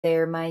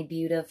There, my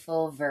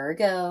beautiful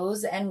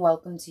Virgos, and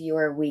welcome to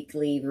your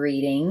weekly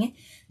reading.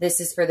 This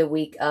is for the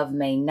week of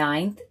May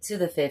 9th to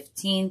the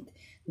 15th.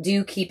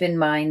 Do keep in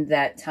mind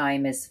that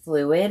time is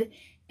fluid,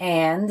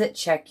 and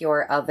check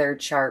your other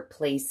chart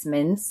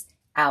placements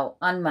out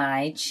on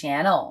my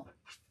channel.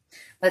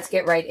 Let's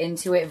get right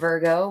into it,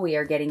 Virgo. We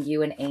are getting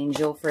you an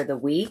angel for the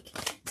week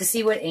to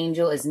see what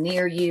angel is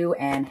near you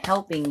and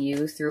helping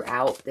you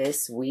throughout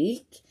this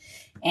week.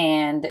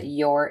 And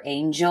your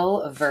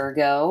angel,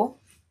 Virgo,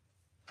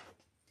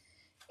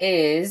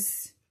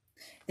 is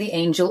the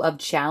Angel of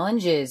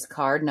Challenges,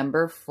 card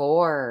number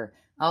 4.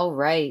 All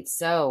right,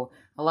 so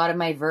a lot of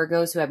my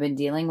Virgos who have been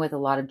dealing with a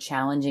lot of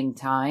challenging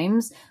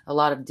times, a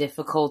lot of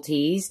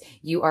difficulties,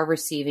 you are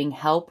receiving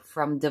help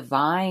from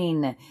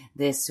divine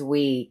this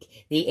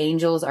week. The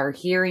angels are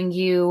hearing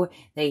you.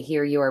 They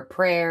hear your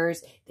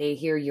prayers. They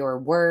hear your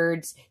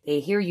words. They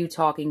hear you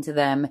talking to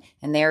them,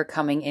 and they're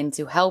coming in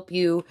to help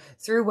you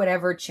through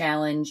whatever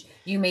challenge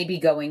you may be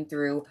going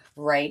through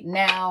right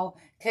now.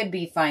 Could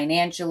be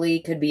financially,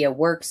 could be a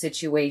work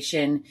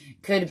situation,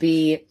 could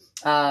be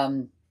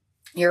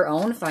your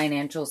own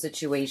financial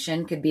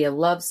situation, could be a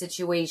love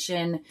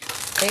situation.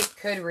 It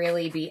could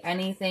really be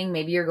anything.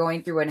 Maybe you're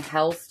going through a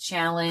health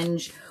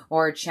challenge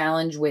or a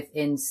challenge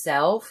within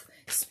self.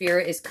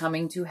 Spirit is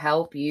coming to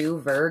help you,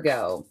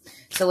 Virgo.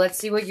 So let's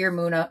see what your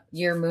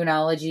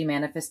Moonology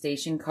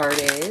manifestation card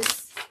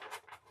is.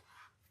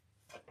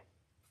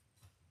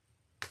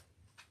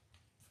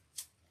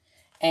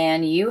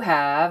 And you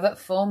have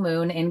full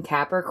moon in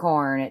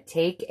Capricorn.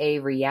 Take a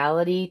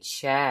reality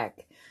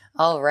check.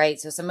 All right,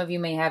 so some of you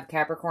may have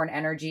Capricorn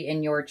energy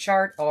in your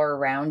chart or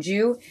around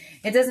you.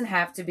 It doesn't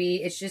have to be.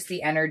 It's just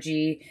the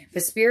energy.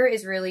 The Spirit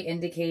is really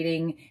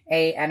indicating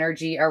a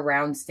energy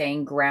around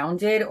staying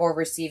grounded or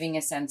receiving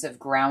a sense of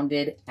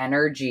grounded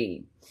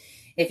energy.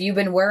 If you've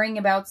been worrying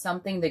about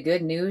something, the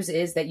good news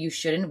is that you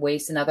shouldn't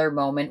waste another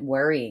moment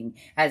worrying,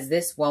 as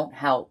this won't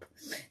help.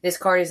 This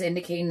card is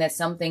indicating that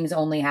some things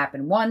only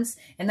happen once,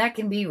 and that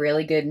can be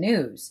really good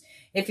news.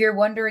 If you're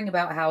wondering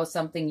about how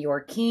something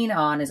you're keen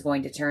on is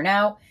going to turn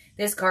out,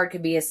 this card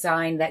could be a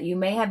sign that you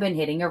may have been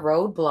hitting a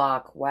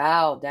roadblock.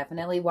 Wow,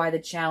 definitely why the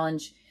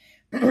challenge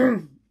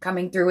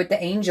coming through with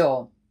the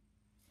angel.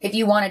 If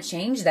you want to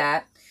change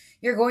that,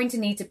 you're going to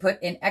need to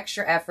put in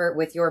extra effort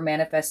with your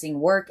manifesting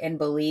work and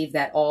believe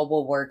that all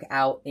will work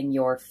out in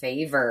your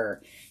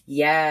favor.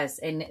 Yes,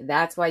 and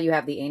that's why you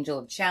have the Angel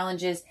of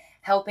Challenges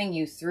helping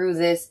you through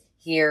this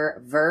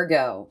here,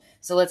 Virgo.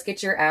 So let's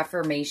get your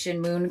affirmation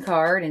moon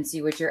card and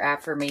see what your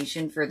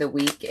affirmation for the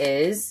week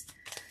is.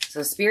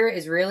 So Spirit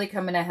is really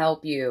coming to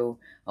help you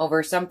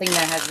over something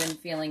that has been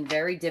feeling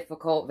very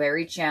difficult,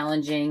 very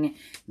challenging,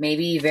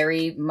 maybe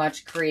very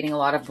much creating a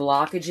lot of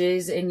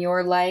blockages in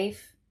your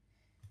life.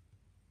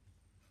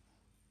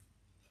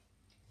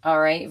 All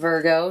right,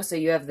 Virgo, so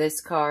you have this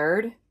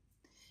card,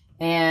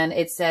 and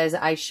it says,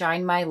 I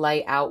shine my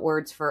light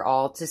outwards for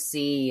all to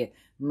see.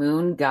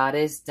 Moon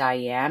Goddess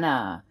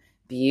Diana.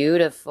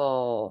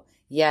 Beautiful.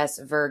 Yes,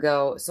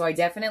 Virgo. So I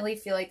definitely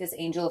feel like this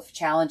Angel of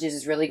Challenges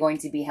is really going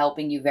to be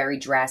helping you very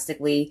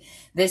drastically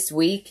this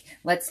week.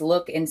 Let's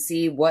look and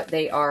see what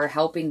they are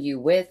helping you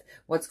with,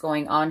 what's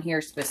going on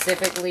here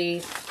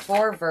specifically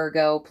for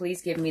Virgo.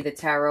 Please give me the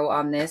tarot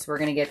on this. We're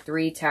going to get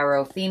 3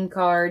 tarot theme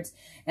cards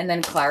and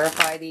then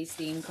clarify these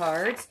theme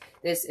cards.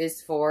 This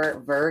is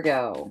for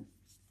Virgo.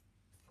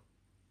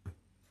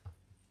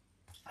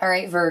 All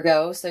right,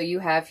 Virgo. So you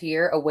have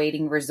here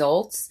awaiting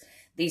results.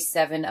 The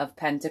 7 of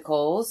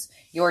Pentacles.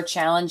 Your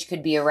challenge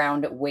could be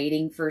around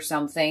waiting for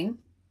something.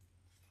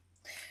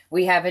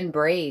 We have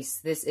embrace.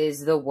 This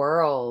is the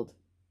World.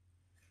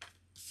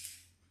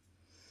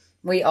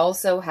 We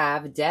also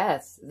have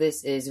death.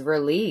 This is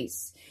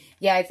release.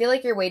 Yeah, I feel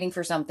like you're waiting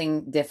for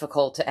something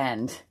difficult to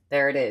end.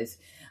 There it is.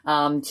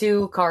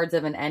 2 cards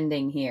of an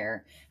ending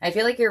here. I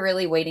feel like you're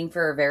really waiting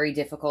for a very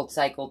difficult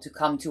cycle to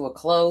come to a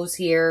close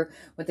here.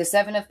 With the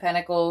 7 of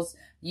Pentacles,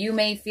 you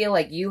may feel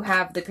like you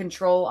have the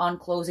control on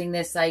closing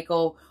this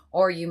cycle,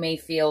 or you may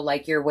feel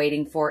like you're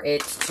waiting for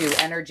it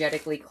to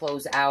energetically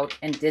close out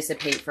and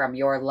dissipate from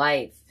your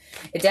life.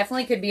 It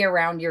definitely could be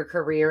around your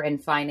career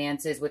and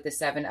finances with the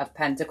 7 of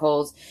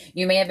Pentacles.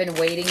 You may have been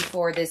waiting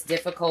for this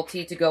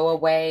difficulty to go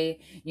away.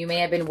 You may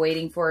have been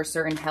waiting for a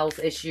certain health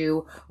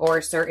issue or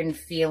a certain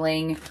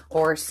feeling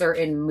or a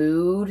certain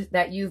mood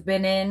that you've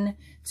been in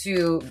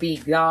to be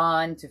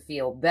gone, to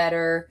feel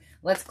better.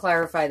 Let's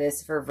clarify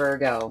this for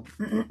Virgo.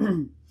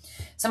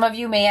 Some of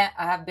you may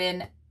have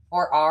been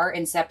or are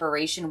in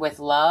separation with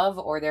love,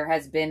 or there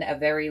has been a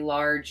very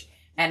large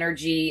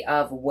energy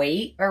of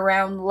weight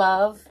around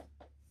love.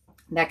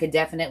 That could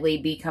definitely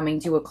be coming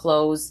to a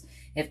close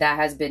if that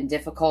has been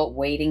difficult,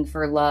 waiting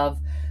for love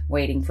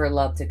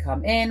to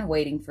come in,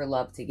 waiting for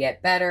love to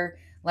get better.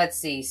 Let's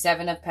see,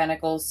 7 of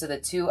Pentacles to the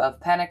 2 of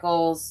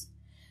Pentacles.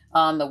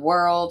 On the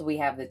World, we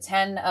have the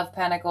 10 of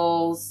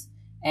Pentacles.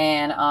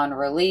 And on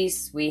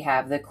release, we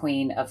have the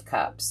Queen of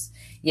Cups.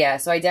 Yeah,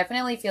 so I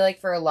definitely feel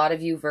like for a lot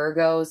of you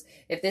Virgos,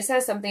 if this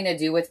has something to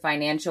do with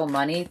financial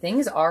money,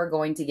 things are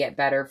going to get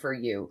better for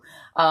you.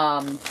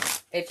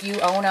 if you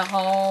own a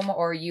home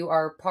or you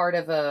are part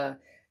of a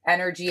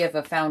energy of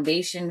a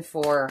foundation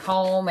for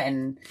home,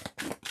 and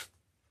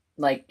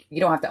like you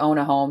don't have to own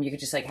a home, you could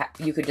just like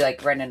you could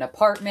like rent an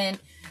apartment.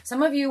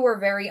 Some of you were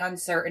very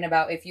uncertain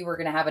about if you were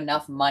going to have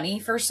enough money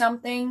for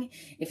something,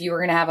 if you were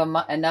going to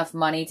have enough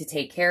money to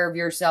take care of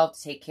yourself,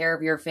 to take care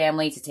of your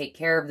family, to take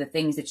care of the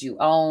things that you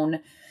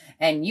own.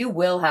 And you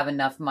will have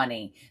enough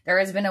money. There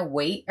has been a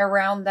weight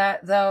around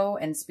that, though,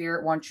 and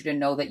Spirit wants you to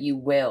know that you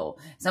will.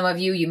 Some of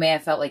you, you may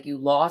have felt like you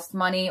lost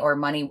money, or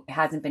money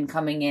hasn't been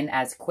coming in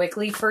as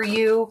quickly for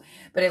you,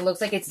 but it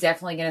looks like it's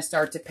definitely going to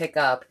start to pick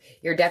up.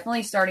 You're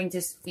definitely starting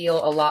to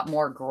feel a lot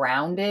more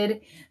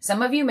grounded.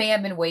 Some of you may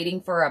have been waiting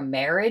for a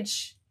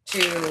marriage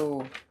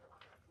to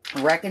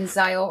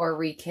reconcile or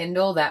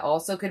rekindle. That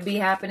also could be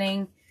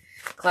happening.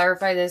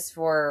 Clarify this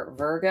for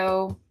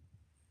Virgo.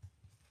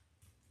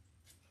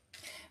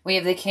 We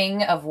have the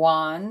King of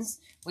Wands,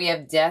 we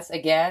have Death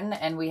again,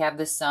 and we have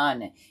the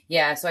Sun.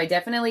 Yeah, so I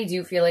definitely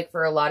do feel like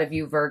for a lot of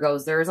you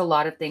Virgos, there's a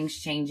lot of things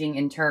changing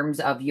in terms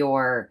of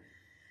your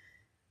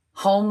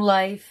home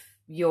life,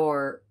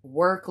 your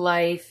work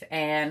life,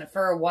 and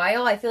for a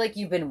while, I feel like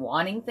you've been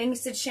wanting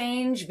things to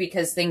change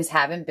because things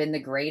haven't been the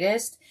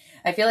greatest.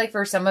 I feel like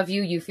for some of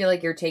you, you feel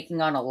like you're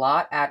taking on a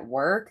lot at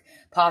work.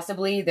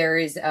 Possibly there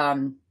is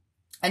a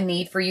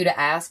need for you to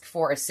ask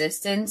for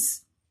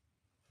assistance.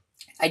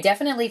 I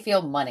definitely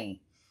feel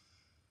money.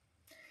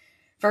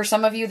 For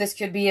some of you, this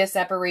could be a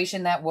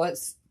separation that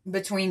was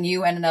between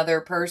you and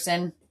another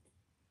person.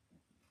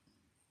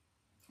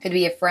 Could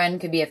be a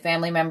friend, could be a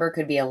family member,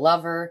 could be a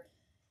lover.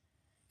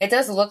 It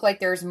does look like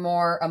there's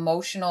more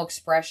emotional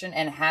expression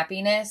and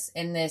happiness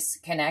in this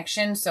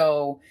connection.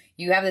 So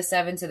you have the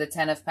 7 to the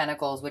 10 of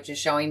Pentacles, which is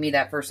showing me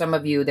that for some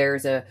of you,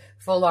 there's a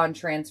full-on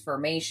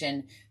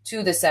transformation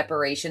to the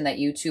separation that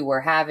you two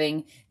were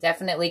having.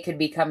 Definitely could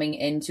be coming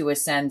into a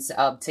sense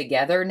of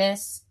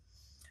togetherness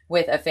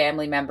with a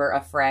family member,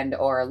 a friend,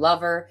 or a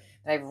lover.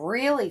 But I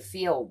really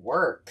feel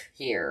work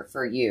here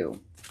for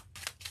you.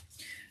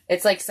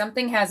 It's like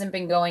something hasn't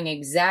been going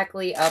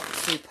exactly up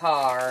to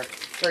par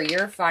for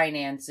your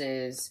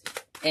finances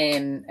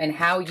and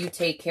how you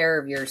take care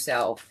of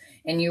yourself.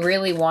 And you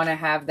really want to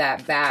have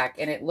that back.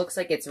 And it looks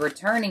like it's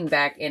returning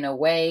back in a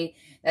way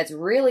that's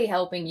really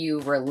helping you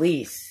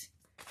release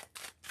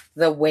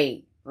the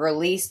weight,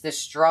 release the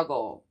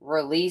struggle,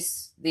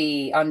 release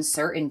the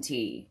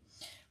uncertainty,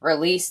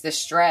 release the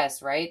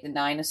stress, right? The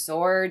 9 of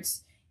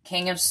Swords,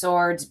 King of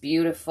Swords,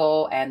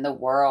 beautiful, and the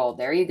World.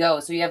 There you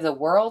go. So you have the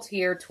World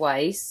here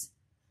twice.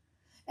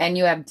 And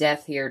you have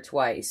Death here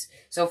twice.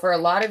 So for a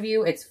lot of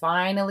you, it's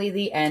finally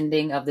the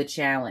ending of the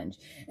challenge.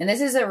 And this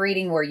is a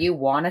reading where you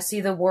want to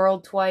see the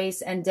World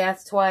twice and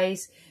Death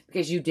twice,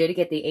 because you did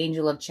get the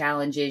Angel of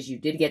Challenges. You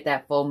did get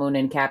that full moon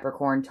in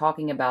Capricorn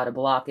talking about a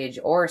blockage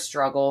or a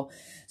struggle.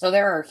 So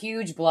there are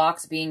huge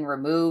blocks being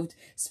removed,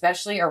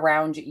 especially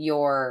around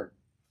your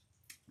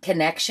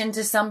connection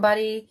to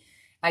somebody.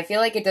 I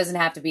feel like it doesn't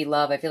have to be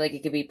love. I feel like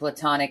it could be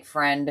platonic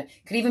friend.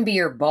 Could even be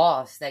your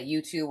boss that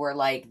you two were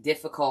like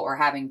difficult or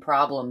having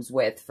problems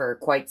with for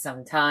quite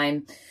some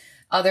time.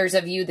 Others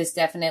of you, this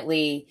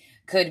definitely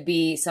could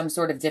be some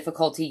sort of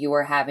difficulty you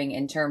are having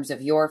in terms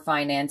of your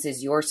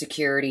finances, your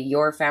security,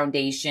 your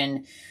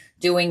foundation,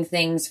 doing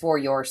things for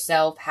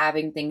yourself,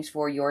 having things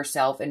for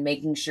yourself, and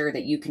making sure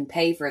that you can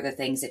pay for the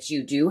things that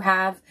you do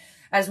have,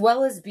 as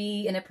well as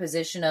be in a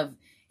position of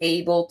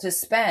able to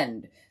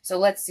spend. So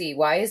let's see,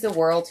 why is the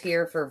World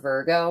here for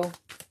Virgo?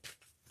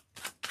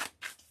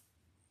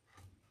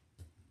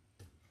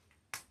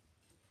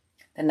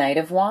 The Knight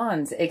of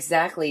Wands,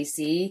 exactly.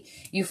 See,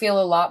 you feel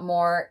a lot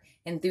more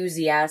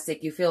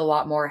enthusiastic. You feel a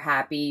lot more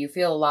happy. You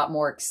feel a lot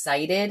more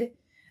excited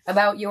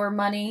about your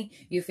money.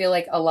 You feel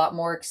like a lot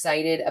more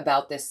excited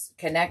about this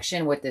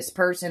connection with this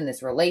person,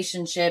 this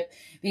relationship,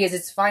 because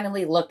it's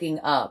finally looking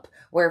up.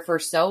 Where for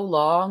so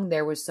long,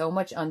 there was so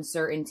much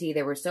uncertainty,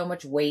 there was so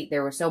much weight,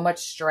 there was so much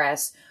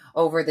stress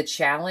over the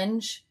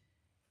challenge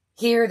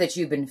here that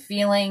you've been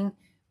feeling,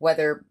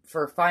 whether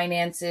for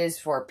finances,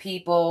 for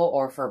people,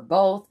 or for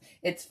both.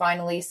 It's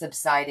finally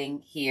subsiding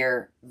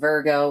here,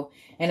 Virgo,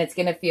 and it's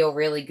going to feel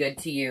really good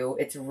to you.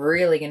 It's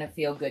really going to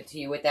feel good to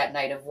you with that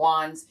Knight of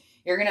Wands.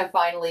 You're going to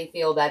finally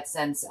feel that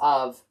sense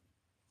of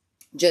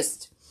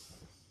just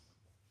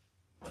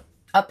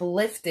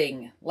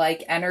uplifting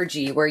like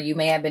energy where you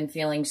may have been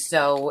feeling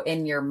so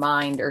in your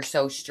mind or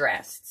so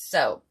stressed.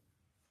 So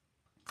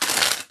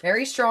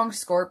very strong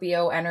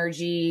Scorpio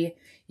energy.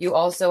 You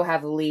also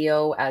have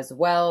Leo as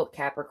well,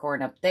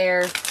 Capricorn up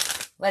there.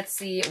 Let's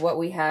see what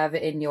we have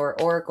in your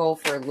oracle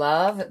for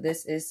love.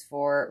 This is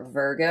for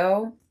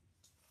Virgo.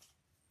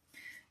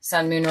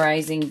 Sun, Moon,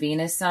 Rising,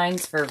 Venus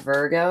signs for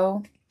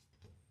Virgo.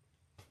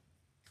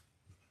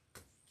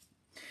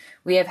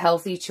 We have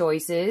healthy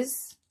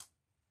choices.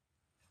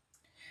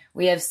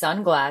 We have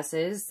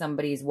sunglasses.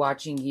 Somebody's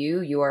watching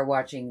you. You are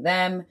watching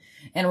them.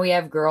 And we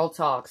have girl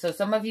talk. So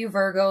some of you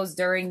Virgos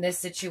during this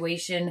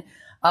situation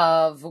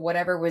of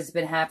whatever was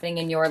been happening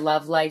in your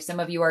love life. Some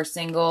of you are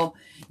single.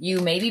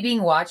 You may be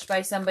being watched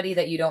by somebody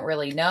that you don't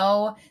really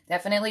know.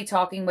 Definitely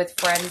talking with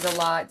friends a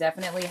lot.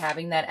 Definitely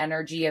having that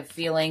energy of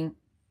feeling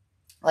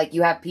like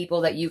you have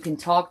people that you can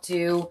talk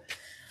to.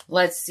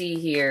 Let's see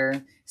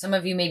here. Some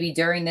of you maybe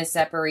during this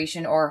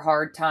separation or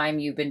hard time,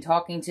 you've been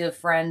talking to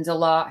friends a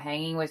lot,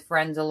 hanging with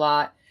friends a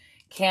lot.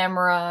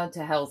 Camera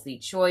to healthy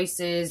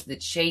choices, the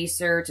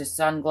chaser to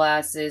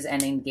sunglasses,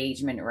 and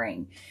engagement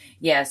ring.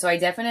 Yeah, so I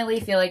definitely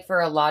feel like for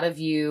a lot of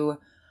you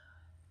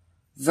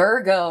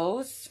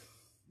Virgos,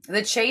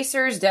 the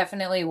chaser is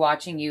definitely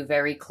watching you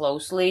very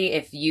closely.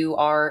 If you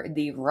are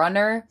the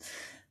runner,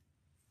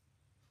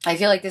 I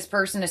feel like this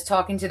person is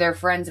talking to their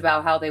friends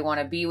about how they want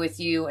to be with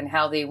you and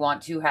how they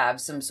want to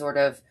have some sort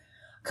of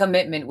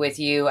commitment with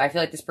you. I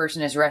feel like this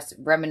person is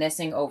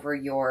reminiscing over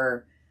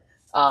your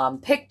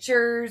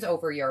pictures,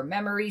 over your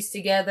memories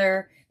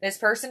together. This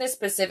person is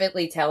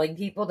specifically telling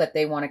people that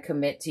they want to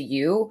commit to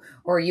you,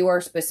 or you are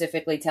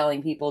specifically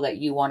telling people that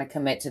you want to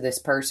commit to this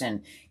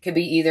person. Could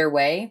be either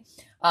way.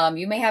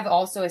 You may have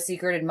also a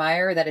secret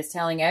admirer that is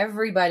telling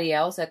everybody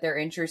else that they're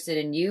interested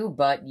in you,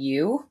 but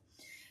you.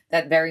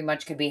 That very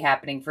much could be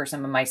happening for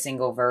some of my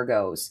single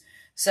Virgos.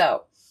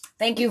 So,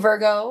 thank you,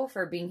 Virgo,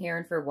 for being here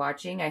and for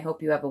watching. I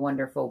hope you have a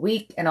wonderful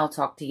week, and I'll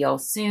talk to y'all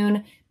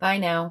soon. Bye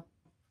now.